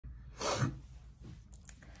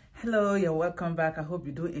Hello, you're welcome back. I hope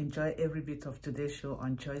you do enjoy every bit of today's show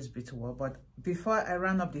on Choice Beauty World. But before I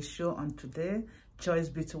run up the show on today, Choice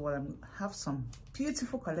Beauty World, I have some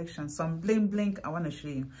beautiful collections, some bling bling I want to show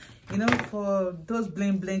you. You know, for those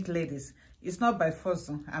bling bling ladies, it's not by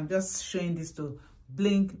force. I'm just showing this to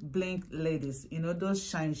bling bling ladies. You know, those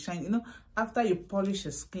shine. You know, after you polish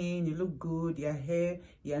your skin, you look good, your hair,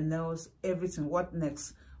 your nails, everything. What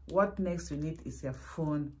next? What next you need is your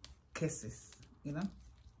phone cases. You know,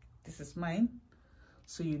 this is mine.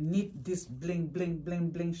 So you need this bling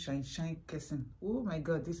bling shine casing. Oh my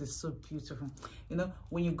god, this is so beautiful. You know,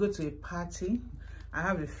 when you go to a party, I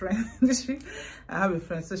have a friend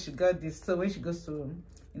so she got this. So when she goes to,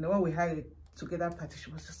 you know, when we had a together party,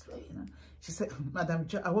 she was just like, you know, she said, Madam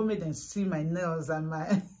Jo, I want me to see my nails and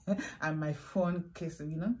my and my phone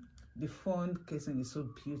casing. You know, the phone casing is so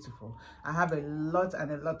beautiful. I have a lot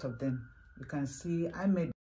of them. You can see I made